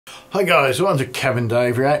Hi guys, welcome to Kevin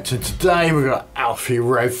Dave React, and today we've got Alffy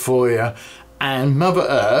Rev for you and Mother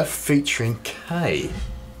Earth featuring Kaye.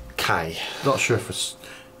 Kaye. Not sure if it's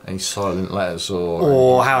any silent letters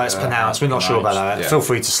or how it's pronounced. We're not sure about that. Yeah. Feel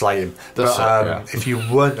free to slate him. If you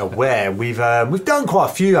weren't aware, we've done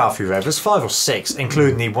quite a few Alffy Rev. There's 5 or 6,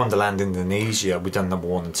 including the Wonderland Indonesia. We've done number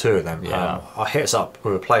 1 and 2 of them. I hit us up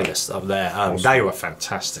with a playlist up there. Awesome. They were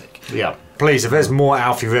fantastic. Yeah. Please, if there's more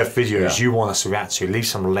Alffy Rev videos you want us to react to, leave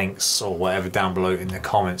some links or whatever down below in the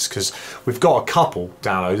comments, because we've got a couple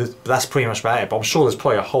downloaded, but that's pretty much about it. But I'm sure there's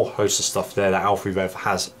probably a whole host of stuff there that Alffy Rev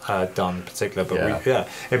has done in particular. But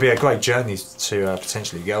it'd be a great journey to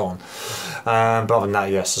potentially go on. But other than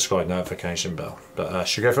that, subscribe, notification bell. But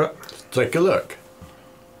should we go for it? Take a look.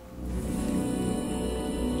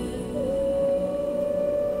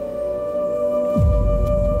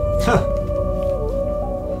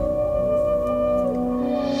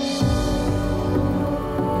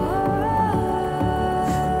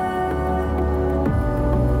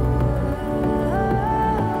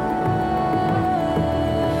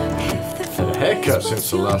 Haircut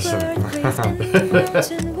since the last one.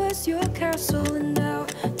 Was your castle and now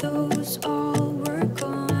those all were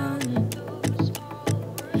gone.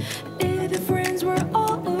 The friends were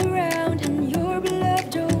all around and your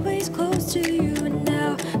beloved always close to you, and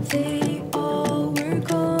now they all were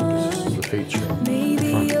gone. This is the feature. Maybe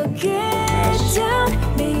you'll get down,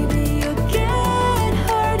 maybe you'll get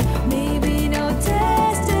hurt, maybe no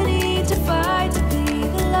destiny to fight to be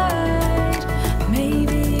the light.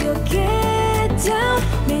 Maybe you'll get down,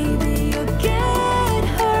 maybe you'll get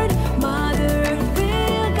hurt. Mother Earth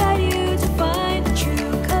will guide you to find the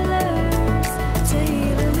true colors.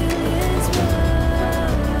 Take the millions miles.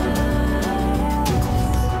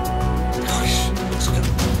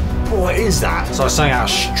 What is that? So I was saying out of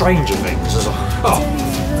Stranger Things as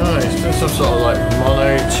no, it's been some sort of like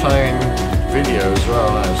monotone video as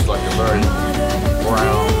well. It's like a very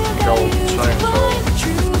brown gold tone.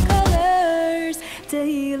 True colors.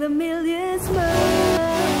 Take the millions miles.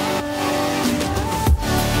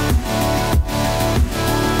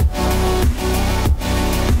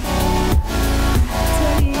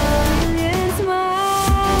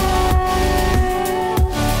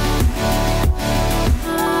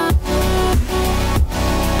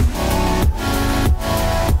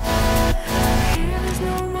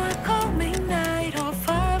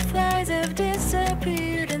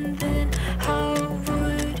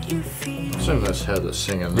 So that's how they're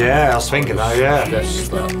singing. I was thinking that, Guess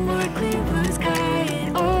that.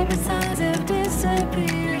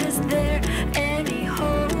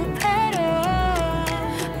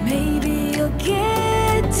 Maybe you'll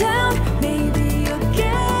get down, maybe you'll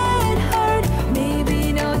get hurt,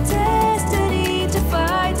 maybe no destiny to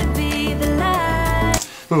fight to be the light.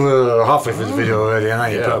 We're halfway through the video already, and now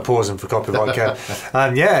you put a pause in for copyright care.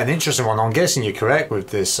 An interesting one. I'm guessing you're correct with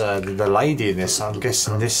this. The lady in this, I'm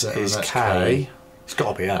guessing this is Kaye. It's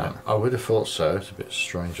got to be, hasn't it? I would have thought so. It's a bit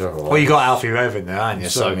strange otherwise. Well, you got Alffy Rev in there, haven't you?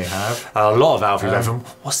 Certainly have. A lot of Alffy Rev.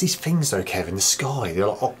 What's these things though, Kevin? The sky, they're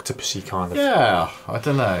like octopusy kind of. Yeah, I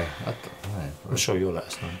don't know. I'm sure you'll let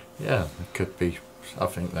us know. Yeah, it could be. I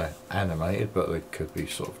think they're animated, but they could be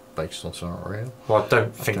sort of based on something real. Well, I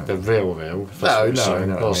don't think they're real. No.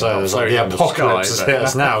 Also, there's like the apocalypse has hit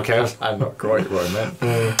us now, Kev. I'm not quite what I meant.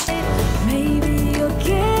 Maybe you'll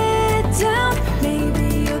get down,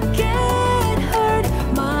 maybe you'll get hurt.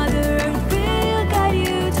 Mother Earth will guide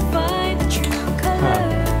you to find the true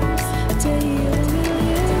colors. Take the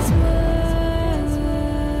millions miles.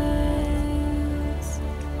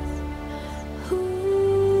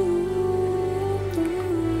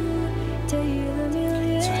 Take the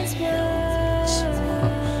millions miles.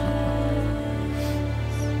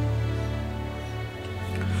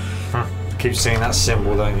 Keep seeing that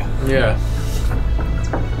symbol, don't you? Yeah.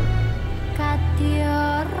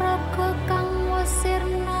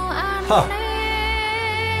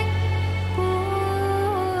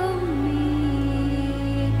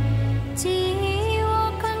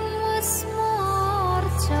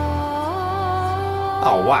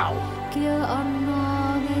 Oh wow.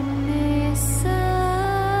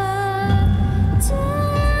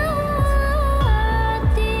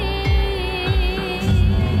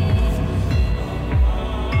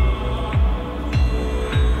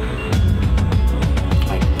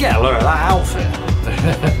 Get a look at that outfit.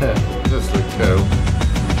 Does look cool.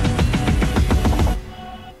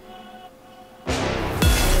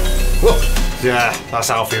 Whoa. Yeah, that's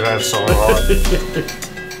Alffy Rev, so alright.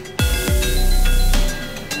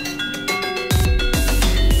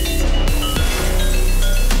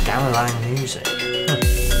 Gamelan music.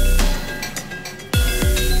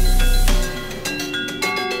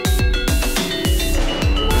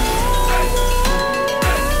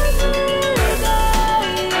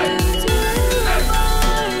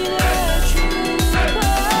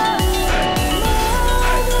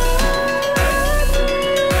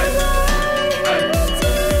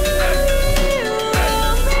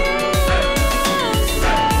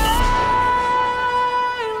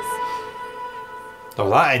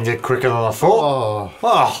 that ended quicker than I thought.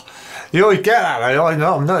 Oh, you always get that, though. I've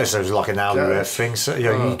noticed there's like an Alffy Rev thing. So, you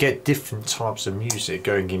know, you get different types of music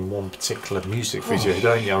going in one particular music video,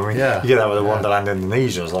 don't you? I mean, you get that with the Wonderland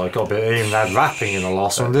Indonesia. It's like, it even had rapping in the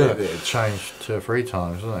last one, didn't it? It changed 2 or 3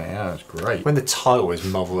 times, didn't it? Yeah, it's great. When the title is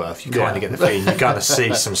Mother Earth, you kind of get the feeling you're going to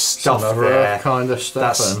see some stuff some there. kind of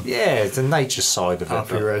stuff. It's the nature side of it.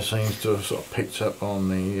 Alffy Rev seems to have sort of picked up on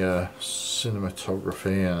the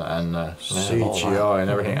cinematography and CGI and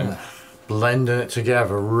everything. And blending it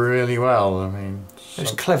together really well. I mean, it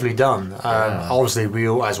was cleverly done. Obviously, we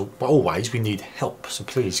all, as always, we need help. So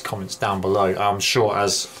please, comments down below. I'm sure,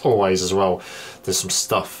 as always, as well, there's some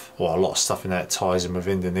stuff, or a lot of stuff in there that ties in with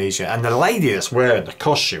Indonesia. And the lady that's wearing the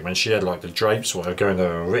costume, when she had like the drapes or going to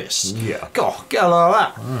her wrists. Yeah. God, get a lot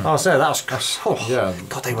of that. I said that was. Yeah.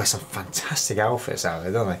 God, they wear some fantastic outfits out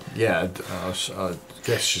there, don't they? Yeah. I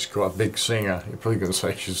guess she's quite a big singer. You're probably going to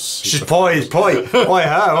say she's probably her,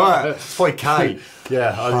 right? It's probably Kaye.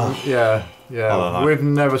 Yeah. We've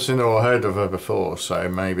never seen her or heard of her before, so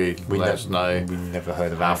maybe let us know. We never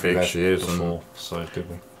heard of how Alffy big she is before, so did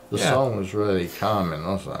we? The song was really calming,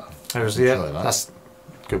 wasn't it? It was, that's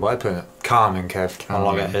a good way of putting it. Calming, Kev. Calming.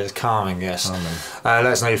 I like it. It's calming, yes. Let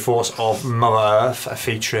us know your thoughts of Mother Earth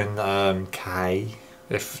featuring Kaye,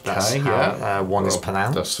 if that's how one is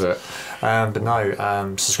pronounced. That's it. But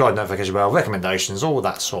no, subscribe, notification bell, recommendations, all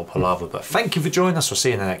that sort of palaver. But thank you for joining us. We'll see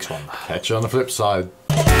you in the next one. Catch you on the flip side.